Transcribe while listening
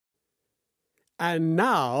And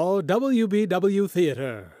now, WBW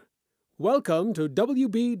Theater. Welcome to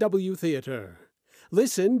WBW Theater.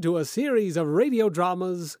 Listen to a series of radio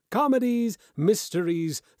dramas, comedies,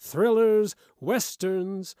 mysteries, thrillers,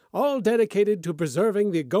 westerns, all dedicated to preserving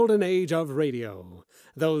the golden age of radio.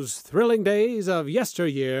 Those thrilling days of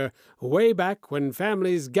yesteryear, way back when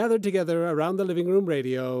families gathered together around the living room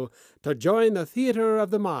radio to join the theater of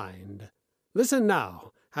the mind. Listen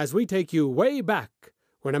now as we take you way back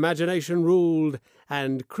when imagination ruled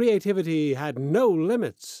and creativity had no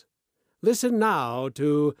limits. Listen now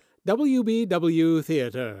to WBW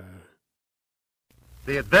Theater.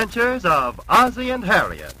 The Adventures of Ozzie and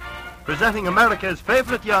Harriet, presenting America's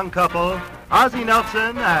favorite young couple, Ozzie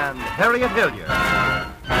Nelson and Harriet Hilliard.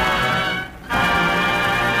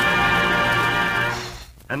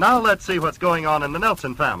 And now let's see what's going on in the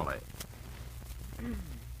Nelson family.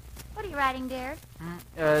 What are you writing, dear?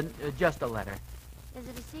 Just a letter. Is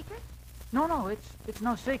it a secret? No, it's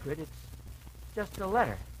no secret. It's just a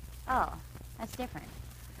letter. Oh, that's different.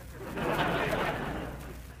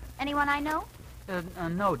 Anyone I know?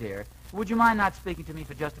 No, dear. Would you mind not speaking to me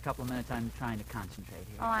for just a couple of minutes? I'm trying to concentrate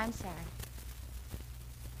here. Oh, I'm sorry.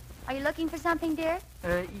 Are you looking for something, dear?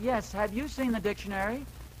 Yes. Have you seen the dictionary?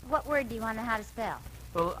 What word do you want to know how to spell?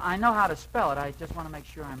 Well, I know how to spell it. I just want to make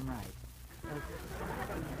sure I'm right.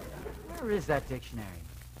 Where is that dictionary?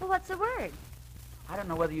 Well, what's the word? I don't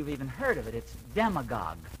know whether you've even heard of it. It's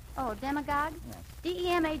demagogue. Oh, demagogue? Yes.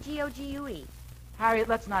 D-E-M-A-G-O-G-U-E. Harriet,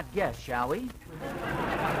 let's not guess, shall we?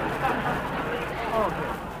 Oh,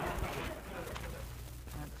 good.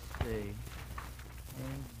 Let's see. A,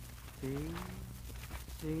 B,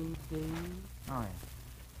 C, D. Oh, yeah.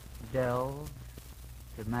 Delve.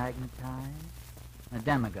 To magnetize. A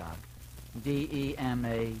demagogue.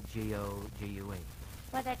 D-E-M-A-G-O-G-U-E.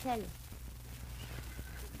 What'd I tell you?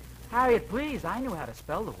 Harriet, please, I knew how to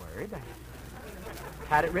spell the word. I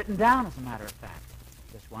had it written down, as a matter of fact.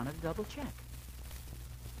 Just wanted to double check.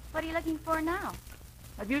 What are you looking for now?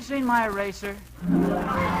 Have you seen my eraser?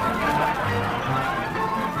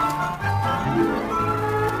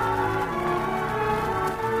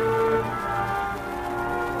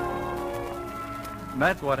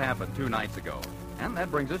 That's what happened 2 nights ago. And that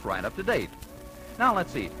brings us right up to date. Now,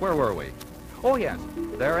 let's see. Where were we? Oh, yes.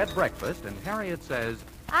 They're at breakfast, and Harriet says...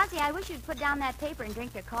 Ozzie, I wish you'd put down that paper and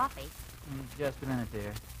drink your coffee. Just a minute,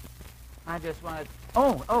 dear. I just wanted...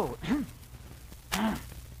 Oh. I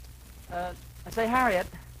say, Harriet.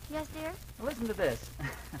 Yes, dear? Listen to this.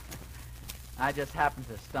 I just happened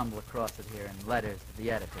to stumble across it here in letters to the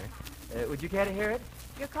editor. Would you care to hear it?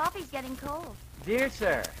 Your coffee's getting cold. Dear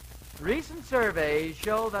sir, recent surveys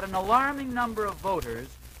show that an alarming number of voters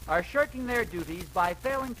are shirking their duties by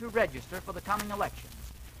failing to register for the coming elections.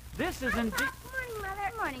 This is indeed... Good morning, Mother.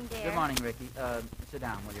 Good morning, dear. Good morning, Ricky. Sit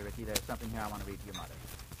down, will you, Ricky? There's something here I want to read to your mother.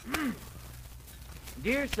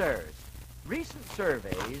 Dear sirs, recent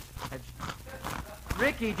surveys have...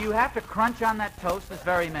 Ricky, do you have to crunch on that toast this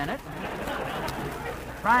very minute?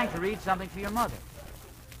 Trying to read something to your mother.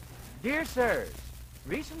 Dear sirs,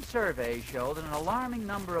 recent surveys show that an alarming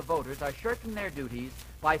number of voters are shirking their duties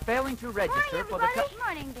by failing to register for the... Good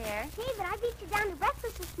morning, dear. David, I beat you down to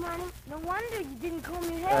breakfast this morning. No wonder you didn't comb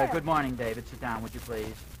your hair. Good morning, David. Sit down, would you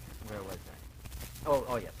please? Where was I?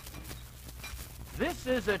 Oh, yes. This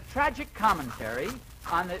is a tragic commentary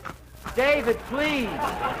on the... David, please!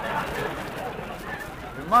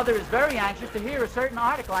 Your mother is very anxious to hear a certain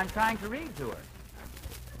article I'm trying to read to her.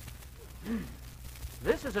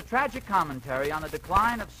 This is a tragic commentary on the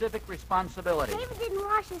decline of civic responsibility. David didn't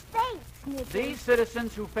wash his face. These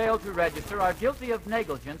citizens who fail to register are guilty of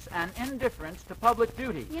negligence and indifference to public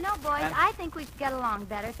duty. You know, boys, I think we'd get along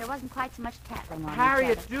better if there wasn't quite so much tattling on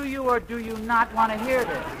Harriet, each other. do you or do you not want to hear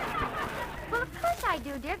this? Well, of course I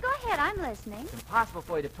do, dear. Go ahead, I'm listening. It's impossible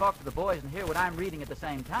for you to talk to the boys and hear what I'm reading at the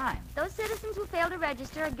same time. Those citizens who fail to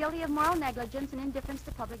register are guilty of moral negligence and indifference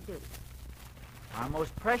to public duty. Our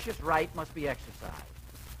most precious right must be exercised.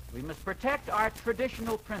 We must protect our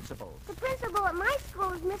traditional principles. The principal at my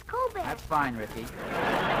school is Miss Colbert. That's fine, Ricky. She's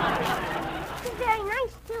very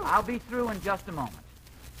nice, too. I'll be through in just a moment.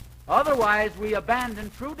 Otherwise, we abandon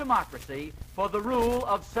true democracy for the rule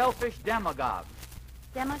of selfish demagogues.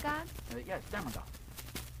 Demagogue? Yes, demagogues.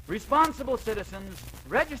 Responsible citizens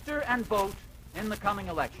register and vote in the coming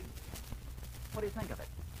election. What do you think of it?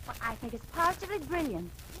 Well, I think it's positively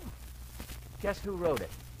brilliant. Guess who wrote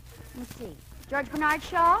it? Let me see. George Bernard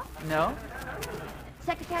Shaw? No?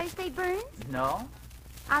 Secretary of State Burns? No?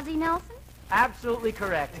 Ozzie Nelson? Absolutely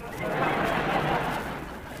correct.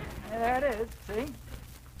 There it is, see?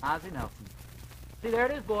 Ozzie Nelson. See, there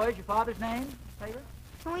it is, boys. Your father's name, Taylor?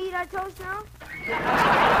 Can we eat our toast now?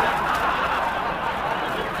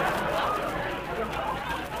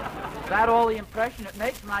 that all the impression it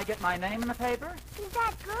makes when I get my name in the paper? Is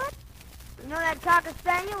that good? You know that Cocker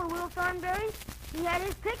Spaniel with Will Thornberry? He had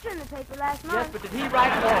his picture in the paper last Yes, month. but did he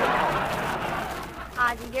write it all?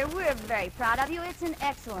 Ozzie, dear, we're very proud of you. It's an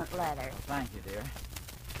excellent letter. Thank you, dear.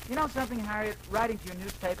 You know something, Harriet? Writing to your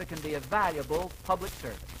newspaper can be a valuable public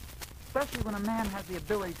service, especially when a man has the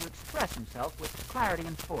ability to express himself with clarity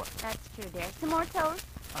and force. That's true, dear. Some more toast?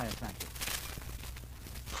 Oh, yes, thank you.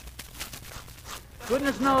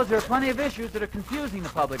 Goodness knows there are plenty of issues that are confusing the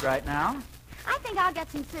public right now. I think I'll get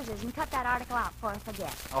some scissors and cut that article out before I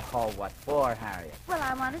forget. Oh, what for, Harriet? Well,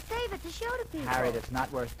 I want to save it to show to people. Harriet, it's not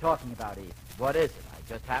worth talking about even. What is it? I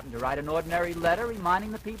just happened to write an ordinary letter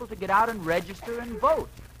reminding the people to get out and register and vote.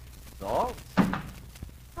 That's all.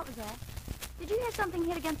 What was that? Did you hear something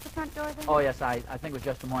hit against the front door there? Oh, yes, I think it was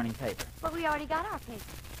just the morning paper. But we already got our paper.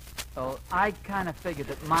 Oh, I kind of figured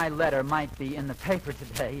that my letter might be in the paper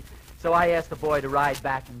today, so I asked the boy to ride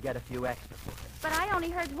back and get a few extra for it. But I only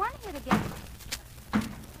heard one hit against.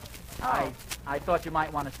 Oh. I thought you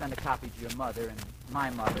might want to send a copy to your mother and my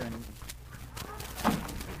mother, and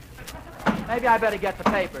maybe I better get the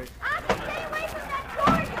papers. Ozzie, stay away from that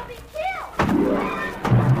door. You'll be killed.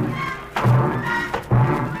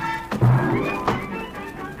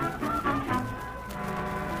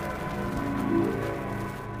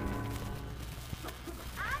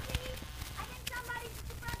 Ozzie, I think somebody's at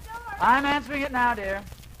the front door. I'm answering it now, dear.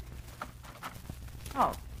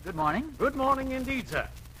 Oh, good morning. Good morning indeed, sir.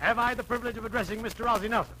 Have I the privilege of addressing Mr. Ozzie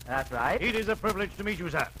Nelson? That's right. It is a privilege to meet you,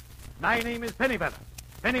 sir. My name is Pennyfeather.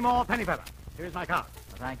 Pennymore Pennyfeather. Here's my card.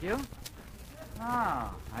 Thank you.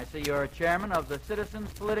 Oh, I see you're chairman of the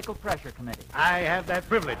Citizens Political Pressure Committee. I have that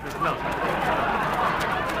privilege, Mr. Nelson.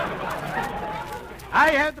 I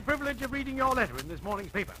had the privilege of reading your letter in this morning's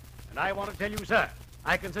paper, and I want to tell you, sir,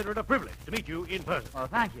 I consider it a privilege to meet you in person. Oh,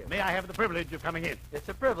 thank you. May I have the privilege of coming in? It's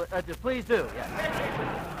a privilege. Please do, yes.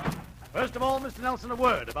 First of all, Mr. Nelson, a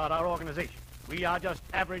word about our organization. We are just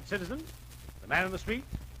average citizens. The man in the street,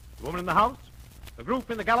 the woman in the house, the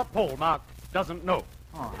group in the Gallup poll marked doesn't know.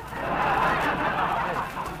 Oh.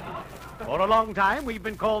 For a long time, we've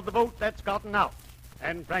been called the vote that's gotten out.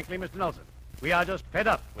 And frankly, Mr. Nelson, we are just fed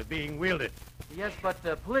up with being wielded. Yes, but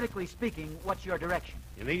politically speaking, what's your direction?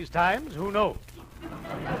 In these times, who knows?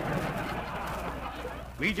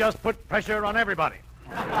 We just put pressure on everybody.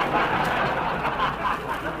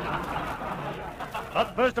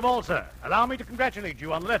 But first of all, sir, allow me to congratulate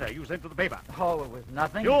you on the letter you sent to the paper. Oh, it was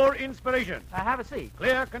nothing. Your inspiration. Have a seat.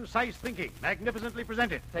 Clear, concise thinking, magnificently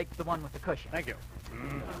presented. Take the one with the cushion. Thank you.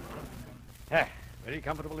 Very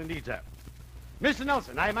comfortable indeed, sir. Mr.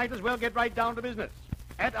 Nelson, I might as well get right down to business.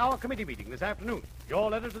 At our committee meeting this afternoon, your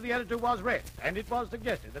letter to the editor was read, and it was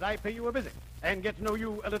suggested that I pay you a visit and get to know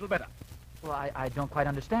you a little better. Well, I don't quite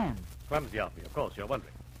understand. Clumsy of me, of course, you're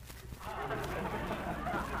wondering.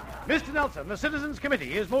 Mr. Nelson, the Citizens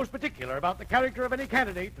Committee is most particular about the character of any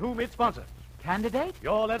candidate whom it sponsors. Candidate?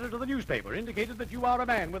 Your letter to the newspaper indicated that you are a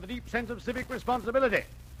man with a deep sense of civic responsibility.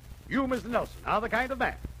 You, Mr. Nelson, are the kind of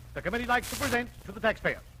man the committee likes to present to the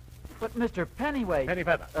taxpayers. But Mr. Pennyweight...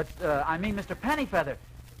 Pennyfeather. I mean Mr. Pennyfeather.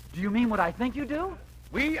 Do you mean what I think you do?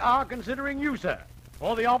 We are considering you, sir,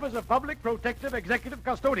 for the office of Public Protective Executive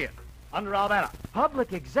Custodian under our banner.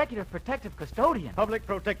 Public Executive Protective Custodian. Public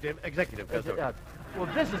Protective Executive Custodian. Well,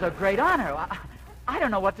 this is a great honor. I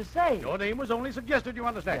don't know what to say. Your name was only suggested, you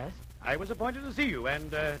understand? Yes. I was appointed to see you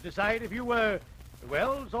and decide if you were,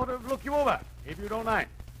 well, sort of look you over, if you don't mind.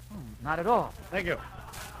 Not at all. Thank you.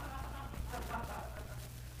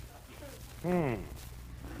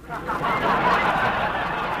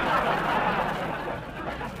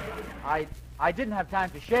 I didn't have time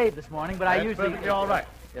to shave this morning, but I That's usually... perfectly all right.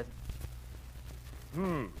 Yes.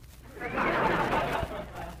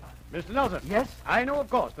 Mr. Nelson. Yes? I know, of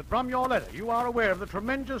course, that from your letter you are aware of the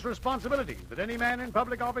tremendous responsibilities that any man in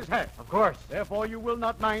public office has. Of course. Therefore, you will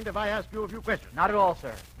not mind if I ask you a few questions. Not at all,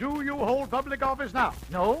 sir. Do you hold public office now?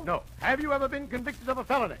 No? No. Have you ever been convicted of a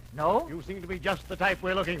felony? No? You seem to be just the type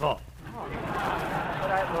we're looking for.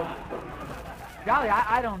 Golly,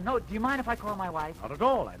 I don't know. Do you mind if I call my wife? Not at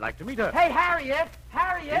all. I'd like to meet her. Hey, Harriet!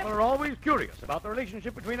 Harriet! People are always curious about the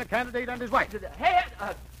relationship between a candidate and his wife. Hey,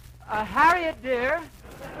 Harriet, dear.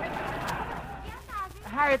 Yes, Ozzie?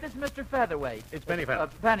 Harriet, this is Mr. Featherweight. It's Pennyfeather.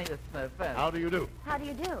 Feather. How do you do? How do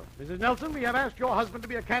you do? Mrs. Nelson, we have asked your husband to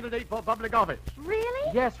be a candidate for public office.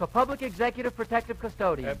 Really? Yes, for Public Executive Protective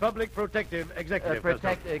Custodian. Public Protective Executive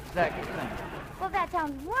Protect Custodian. Executive. Well, that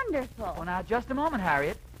sounds wonderful. Well, now, just a moment,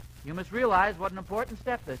 Harriet. You must realize what an important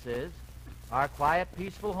step this is. Our quiet,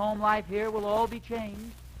 peaceful home life here will all be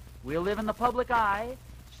changed. We'll live in the public eye,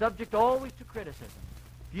 subject always to criticism.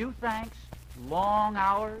 Few thanks, Long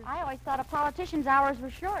hours? I always thought a politician's hours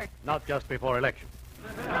were short. Not just before election.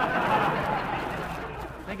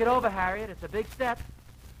 Think it over, Harriet. It's a big step.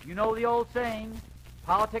 You know the old saying,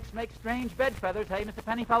 politics make strange bedfeathers, hey, Mr.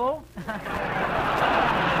 Pennyfellow?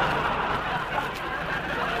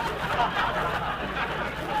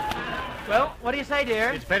 Well, what do you say, dear?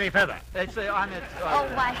 It's Penny Feather. Oh,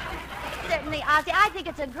 why, certainly, Ozzy. I think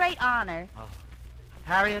it's a great honor. Oh.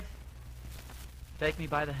 Harriet, take me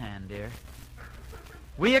by the hand, dear.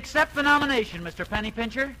 We accept the nomination, Mr.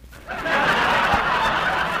 Pennypincher.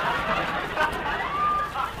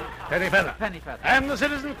 Penny Feather. Penny Feather. And the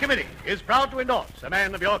Citizens Committee is proud to endorse a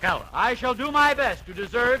man of your caliber. I shall do my best to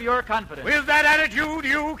deserve your confidence. With that attitude,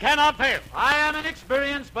 you cannot fail. I am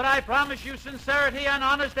inexperienced, but I promise you sincerity and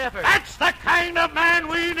honest effort. That's the kind of man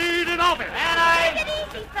we need in office. And Take it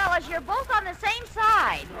easy, fellas. You're both on the same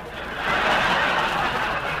side.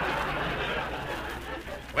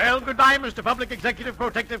 Well, goodbye, Mr. Public Executive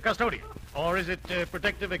Protective Custodian. Or is it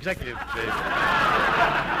Protective Executive?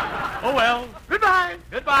 Oh, well. Goodbye.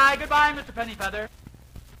 Goodbye, Mr. Pennyfeather.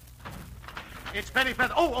 It's Penny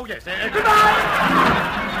Feather. Oh, yes.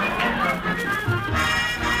 Goodbye.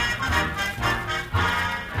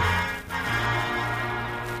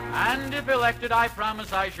 And if elected, I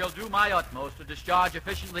promise I shall do my utmost to discharge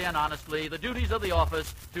efficiently and honestly the duties of the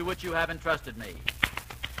office to which you have entrusted me.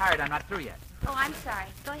 Harriet, I'm not through yet. Oh, I'm sorry.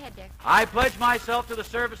 Go ahead, dear. I pledge myself to the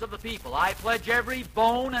service of the people. I pledge every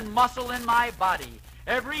bone and muscle in my body,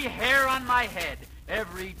 every hair on my head,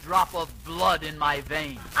 every drop of blood in my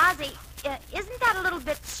veins. Ozzy, isn't that a little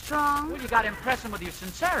bit strong? Well, you got to impress him with your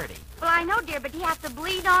sincerity. Well, I know, dear, but do you have to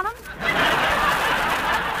bleed on him?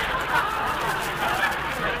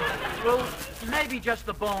 Well, maybe just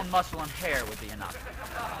the bone, muscle, and hair would be enough.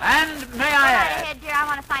 And may Go I right add, ahead, dear. I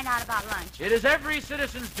want to find out about lunch. it is every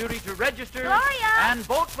citizen's duty to register Gloria! and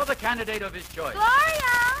vote for the candidate of his choice.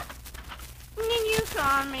 Gloria! Can you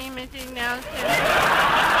call me, Mrs. Nelson?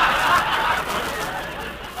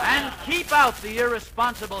 And keep out the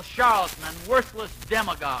irresponsible charlatan and worthless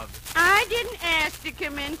demagogue. I didn't ask to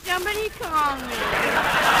come in. Somebody called me.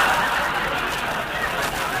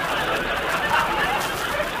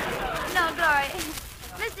 No, Gloria.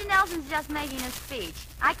 Mr. Nelson's just making a speech.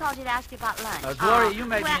 I called you to ask you about lunch. Gloria, you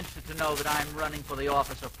may be well- interested to know that I'm running for the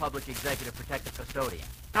office of Public Executive Protective Custodian.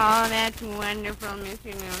 Oh, that's wonderful,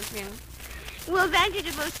 Mr. Nelson. Will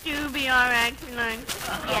vegetable stew be all right for lunch?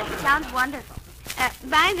 Yes, it sounds wonderful.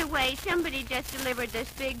 By the way, somebody just delivered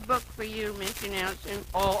this big book for you, Mr. Nelson.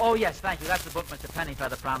 Oh, yes, thank you. That's the book Mr.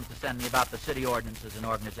 Pennyfeather promised to send me about the city ordinances and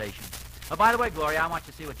organizations. By the way, Gloria, I want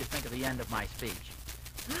you to see what you think of the end of my speech.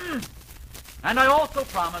 And I also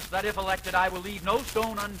promise that if elected, I will leave no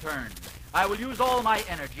stone unturned. I will use all my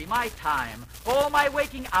energy, my time, all my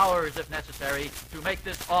waking hours, if necessary, to make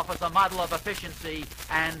this office a model of efficiency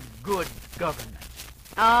and good government.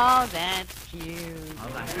 Oh, that's cute. Well,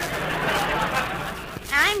 thanks.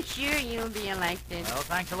 I'm sure you'll be elected. Well,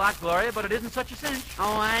 thanks a lot, Gloria, but it isn't such a cinch.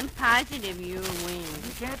 Oh, I'm positive you'll win.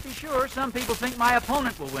 You can't be sure. Some people think my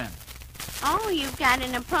opponent will win. Oh, you've got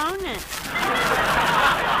an opponent.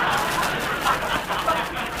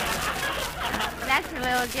 That's a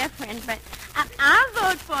little different, but I'll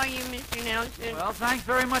vote for you, Mr. Nelson. Well, thanks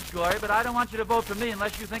very much, Gloria, but I don't want you to vote for me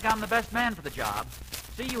unless you think I'm the best man for the job.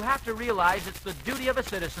 See, you have to realize it's the duty of a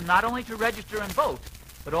citizen not only to register and vote,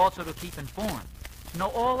 but also to keep informed, to know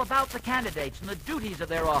all about the candidates and the duties of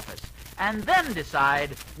their office, and then decide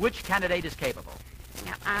which candidate is capable.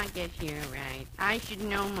 Now, I guess you're right. I should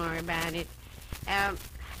know more about it.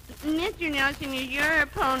 Mr. Nelson, is your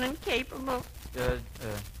opponent capable?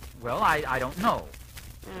 Well, I don't know.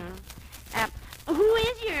 Who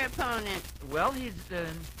is your opponent? Well, he's,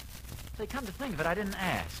 say, come to think of it, I didn't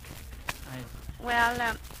ask.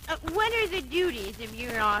 Well, what are the duties of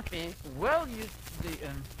your office? Well,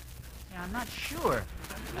 I'm not sure.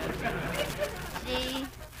 See,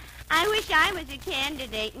 I wish I was a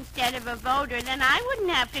candidate instead of a voter. Then I wouldn't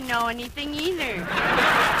have to know anything either.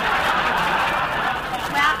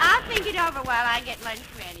 Well, I'll think it over while I get lunch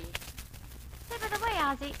ready. Say, by the way,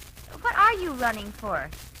 Ozzy, what are you running for?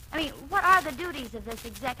 I mean, what are the duties of this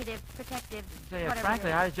executive protective, Say, whatever frankly,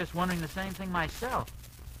 it is? I was just wondering the same thing myself.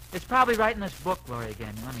 It's probably right in this book Gloria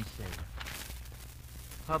gave me. Let me see.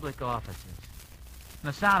 Public offices. From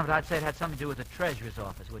the sound of it, I'd say it had something to do with the treasurer's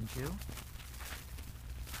office, wouldn't you?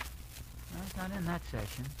 Well, it's not in that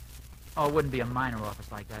section. Oh, it wouldn't be a minor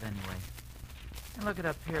office like that anyway. And look it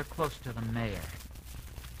up here close to the mayor.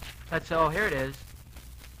 Here it is.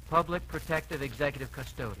 Public Protective Executive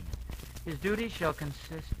Custodian. His duties shall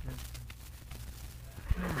consist of...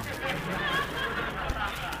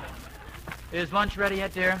 Is lunch ready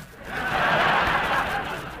yet, dear?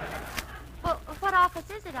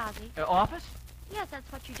 is it, Ozzy? Office? Yes,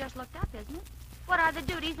 that's what you just looked up, isn't it? What are the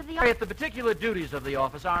duties of the Harriet, office? the particular duties of the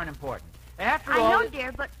office aren't important. After I all, know,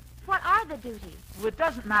 dear, but what are the duties? well, it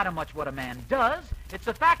doesn't matter much what a man does. It's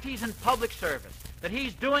the fact he's in public service, that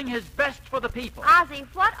he's doing his best for the people. Ozzy,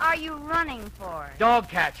 what are you running for? Dog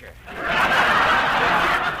catcher.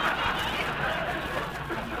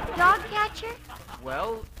 Dog catcher?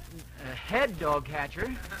 Well, head dog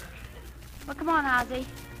catcher. Well, come on, Ozzy.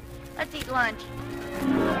 Let's eat lunch.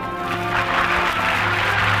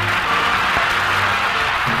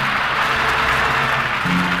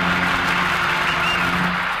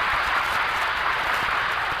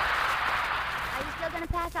 Are you still going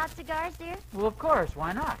to pass out cigars, dear? Well, of course.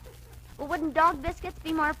 Why not? Well, wouldn't dog biscuits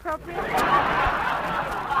be more appropriate?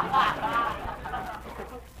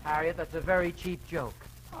 Harriet, that's a very cheap joke.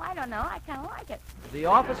 Oh, I don't know. I kind of like it. The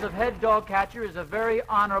office of head dog catcher is a very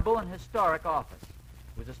honorable and historic office.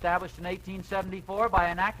 It was established in 1874 by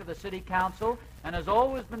an act of the city council and has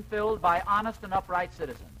always been filled by honest and upright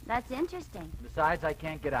citizens. That's interesting. Besides, I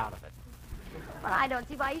can't get out of it. Well, I don't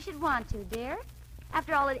see why you should want to, dear.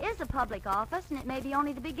 After all, it is a public office, and it may be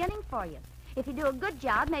only the beginning for you. If you do a good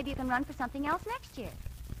job, maybe you can run for something else next year.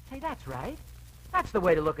 Hey, that's right. That's the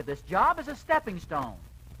way to look at this job, as a stepping stone.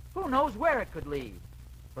 Who knows where it could lead?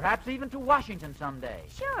 Perhaps even to Washington someday.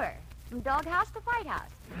 Sure. From doghouse to White House.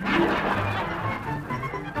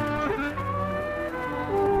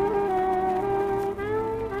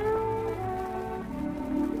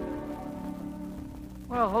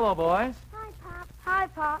 Well, hello, boys. Hi, Pop. Hi,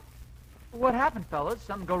 Pop. What happened, fellas?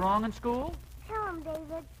 Something go wrong in school? Tell him,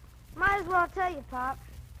 David. Might as well tell you, Pop.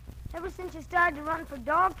 Ever since you started to run for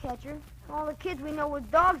dog catcher, all the kids we know with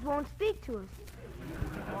dogs won't speak to us.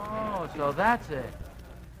 Oh, so that's it.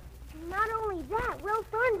 Not only that, Will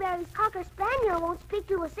Thornberry's Cocker Spaniel won't speak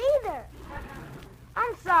to us either.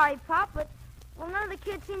 I'm sorry, Pop, but well, none of the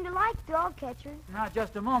kids seem to like dog catchers. Now,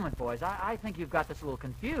 just a moment, boys. I think you've got this a little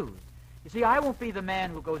confused. You see, I won't be the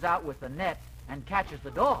man who goes out with the net and catches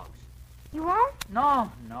the dogs. You won't? No,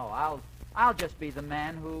 I'll just be the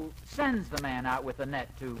man who sends the man out with the net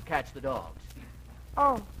to catch the dogs.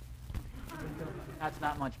 Oh, That's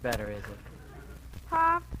not much better, is it?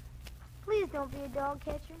 Pop, please don't be a dog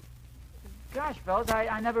catcher. Gosh, fellas,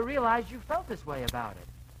 I never realized you felt this way about it.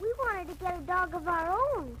 We wanted to get a dog of our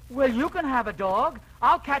own. Well, you can have a dog.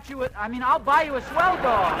 I'll buy you a swell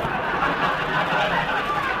dog.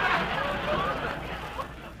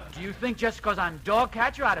 Do you think just because I'm dog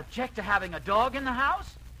catcher I'd object to having a dog in the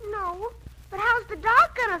house? No, but how's the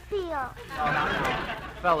dog gonna feel? No.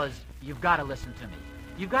 Fellas, you've got to listen to me.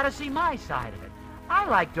 You've got to see my side of it. I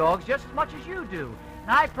like dogs just as much as you do.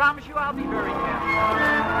 And I promise you I'll be very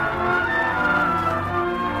careful.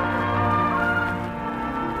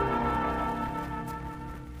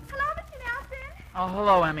 Hello, Mr. Nelson. Oh,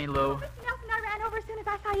 hello, Emmy Lou. Mr. Nelson, I ran over as soon as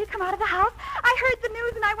I saw you come out of the house. I heard the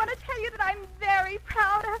news, and I want to tell you that I'm very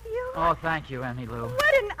proud of you. Oh, thank you, Emmy Lou.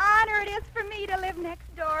 What an honor it is for me to live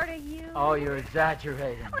next door to you. Oh, you're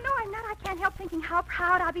exaggerating. Oh, no, I'm not. I can't help thinking how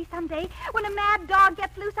proud I'll be someday when a mad dog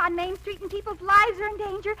gets loose on Main Street and people's lives are in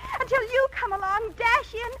danger until you come along,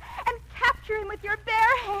 dash in, and capture him with your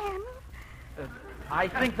bare hands. I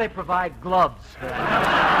think they provide gloves for that.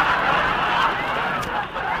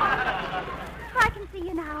 I can see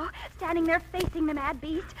you now, standing there facing the mad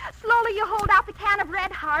beast. Slowly you hold out the can of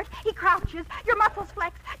Red Heart. He crouches. Your muscles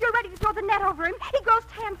flex. You're ready to throw the net over him. He grows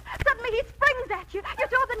tense. Suddenly he springs at you. You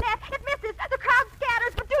throw the net. It misses. The crowd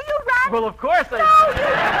scatters. But do you run? Well, of course they... No,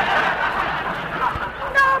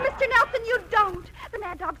 Mr. Nelson, you don't. The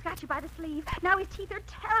mad dog's got you by the sleeve. Now his teeth are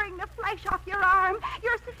tearing the flesh off your arm.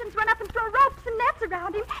 Your assistants run up and throw ropes and nets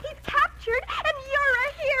around him. He's captured, and you're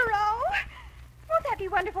a hero. Won't that be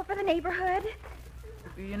wonderful for the neighborhood?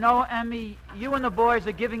 You know, Emmy, you and the boys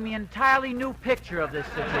are giving me an entirely new picture of this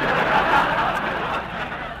situation.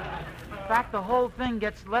 In fact, the whole thing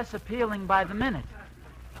gets less appealing by the minute.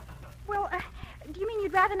 Well, do you mean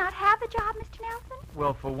you'd rather not have the job, Mr. Nelson?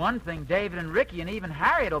 Well, for one thing, David and Ricky and even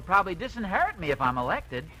Harriet will probably disinherit me if I'm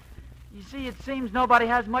elected. You see, it seems nobody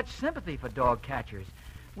has much sympathy for dog catchers.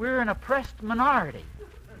 We're an oppressed minority.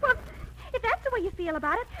 Well, if that's the way you feel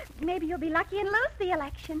about it, maybe you'll be lucky and lose the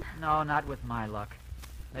election. No, not with my luck.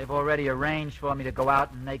 They've already arranged for me to go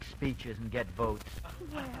out and make speeches and get votes.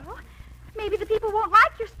 Well, maybe the people won't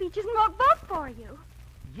like your speeches and won't vote for you.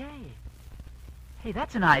 Yay. Hey,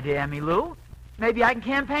 that's an idea, Emmy Lou. Maybe I can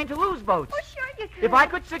campaign to lose votes. Oh, sure you could. If I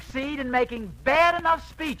could succeed in making bad enough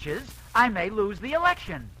speeches, I may lose the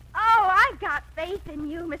election. Oh, I've got faith in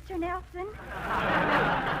you, Mr. Nelson.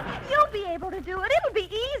 You'll be able to do it. It'll be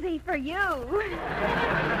easy for you.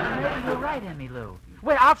 Maybe you're right, Emmy Lou.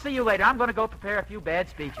 Wait, I'll see you later. I'm going to go prepare a few bad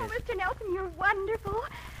speeches. Oh, Mr. Nelson, you're wonderful.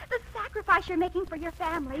 The sacrifice you're making for your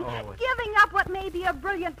family, Oh, giving up what may be a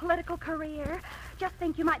brilliant political career. Just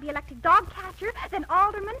think you might be elected dog catcher, then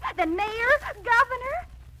alderman, then mayor, governor.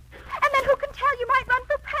 And then who can tell, you might run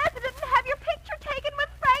for president and have your picture taken with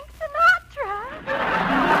Frank Sinatra.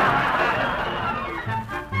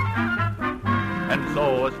 And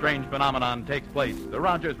so a strange phenomenon takes place. The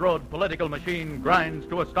Rogers Road political machine grinds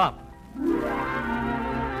to a stop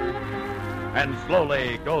and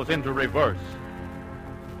slowly goes into reverse.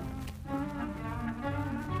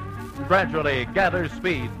 Gradually gathers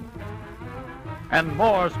speed and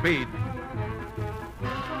more speed.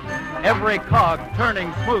 Every cog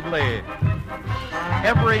turning smoothly.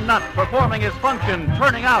 Every nut performing his function,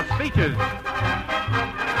 turning out speeches.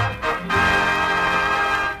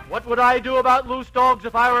 What would I do about loose dogs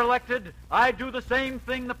if I were elected? I'd do the same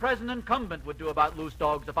thing the present incumbent would do about loose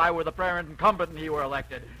dogs if I were the present incumbent and he were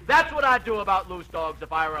elected. That's what I'd do about loose dogs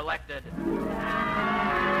if I were elected.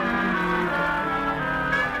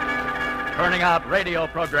 Turning out radio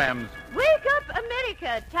programs. Wake up,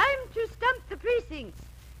 America. Time to stump the precincts.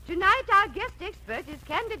 Tonight, our guest expert is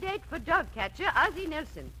candidate for dog catcher, Ozzie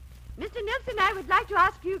Nelson. Mr. Nelson, I would like to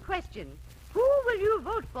ask you a question. Who will you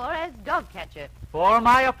vote for as dog catcher? For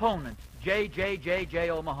my opponent, J.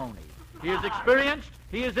 O'Mahony. He is experienced.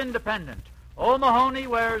 He is independent. O'Mahony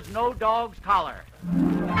wears no dog's collar.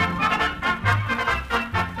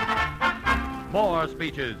 More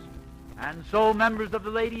speeches. And so, members of the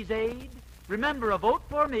Ladies' Aid, remember, a vote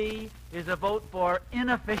for me is a vote for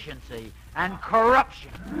inefficiency and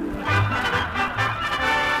corruption.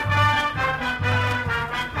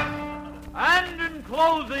 And in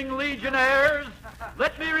closing, Legionnaires,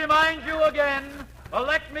 let me remind you again,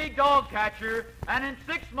 elect me dog catcher, and in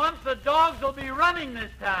 6 months the dogs will be running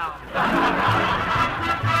this town.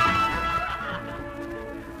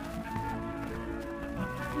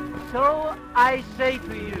 So I say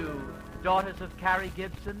to you, daughters of Carrie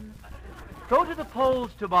Gibson, go to the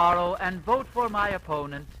polls tomorrow and vote for my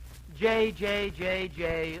opponent, J.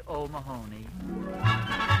 O'Mahony.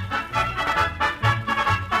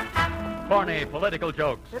 Corny political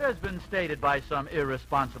jokes. It has been stated by some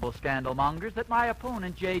irresponsible scandalmongers that my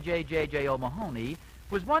opponent, J. O'Mahony,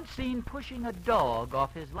 was once seen pushing a dog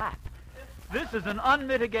off his lap. This is an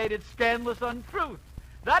unmitigated, scandalous untruth.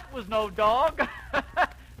 That was no dog.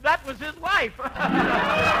 That was his wife.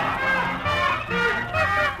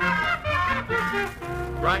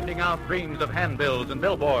 Grinding out dreams of handbills and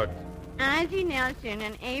billboards. Ozzie Nelson,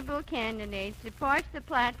 an able candidate, supports the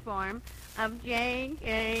platform of J.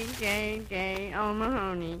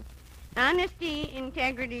 O'Mahony. Honesty,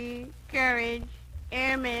 integrity, courage,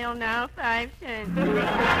 airmail now 5 cents.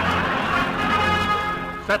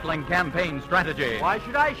 Settling campaign strategy. Why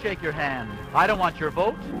should I shake your hand? I don't want your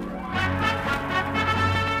vote.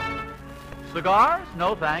 Cigars?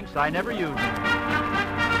 No, thanks. I never use them.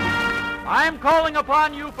 I'm calling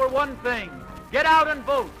upon you for one thing. Get out and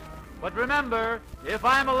vote. But remember, if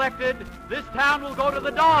I'm elected, this town will go to the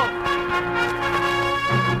dogs.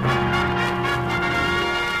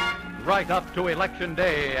 Right up to election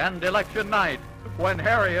day and election night, when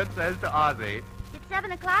Harriet says to Ozzie, It's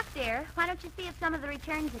 7 o'clock, dear. Why don't you see if some of the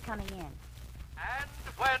returns are coming in? And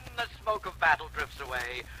when the smoke of battle drifts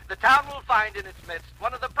away, the town will find in its midst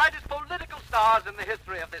one of the brightest political stars in the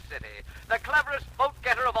history of this city, the cleverest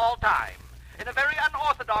vote-getter of all time. In a very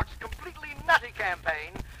unorthodox, completely nutty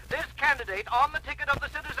campaign, this candidate on the ticket of the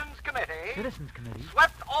Citizens Committee... Citizens Committee?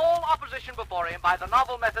 ...swept all opposition before him by the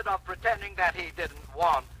novel method of pretending that he didn't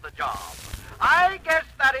want the job. I guess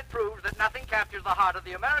that it proves that nothing captures the heart of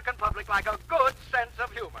the American public like a good sense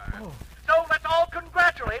of humor. Oh. So let's all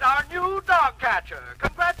congratulate our new dog catcher.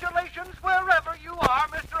 Congratulations wherever you are,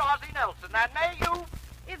 Mr. Ozzie Nelson, and may you...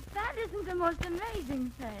 If that isn't the most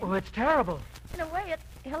amazing thing. Oh, it's terrible. In a way, it's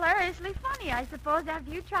hilariously funny, I suppose,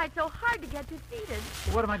 after you tried so hard to get defeated.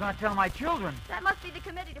 What am I going to tell my children? That must be the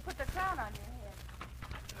committee to put the crown on your head.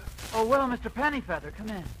 Oh, well, Mr. Pennyfeather, come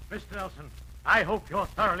in. Mr. Nelson, I hope you're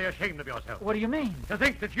thoroughly ashamed of yourself. What do you mean? To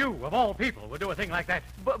think that you, of all people, would do a thing like that.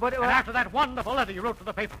 But And after that wonderful letter you wrote to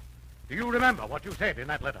the paper. Do you remember what you said in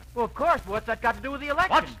that letter? Well, of course. What's that got to do with the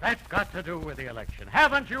election? What's that got to do with the election?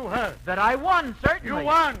 Haven't you heard? That I won, certainly. You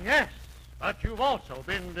won, yes. But you've also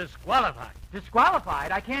been disqualified.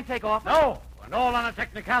 Disqualified? I can't take office? No, and all on a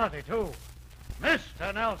technicality, too.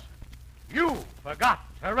 Mr. Nelson, you forgot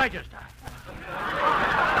to register.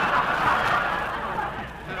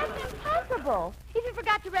 That's impossible. If you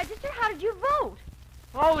forgot to register, how did you vote?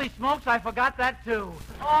 Holy smokes, I forgot that, too.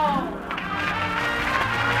 Oh!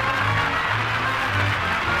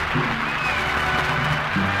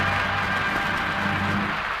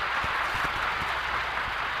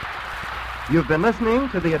 You've been listening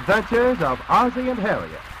to the adventures of Ozzie and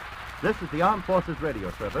Harriet. This is the Armed Forces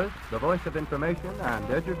Radio Service, the voice of information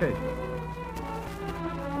and education.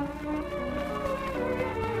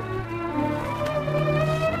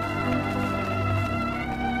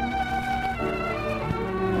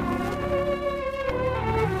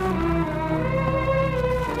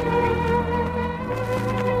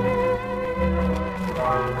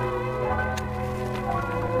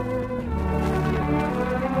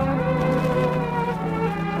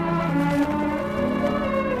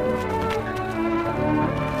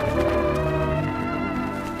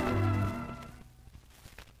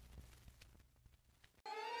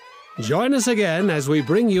 Join us again as we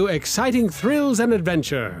bring you exciting thrills and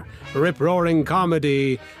adventure, rip-roaring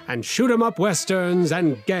comedy, and shoot-'em-up westerns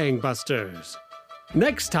and gangbusters.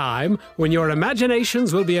 Next time, when your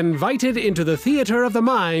imaginations will be invited into the theater of the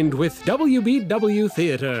mind with WBW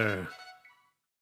Theater.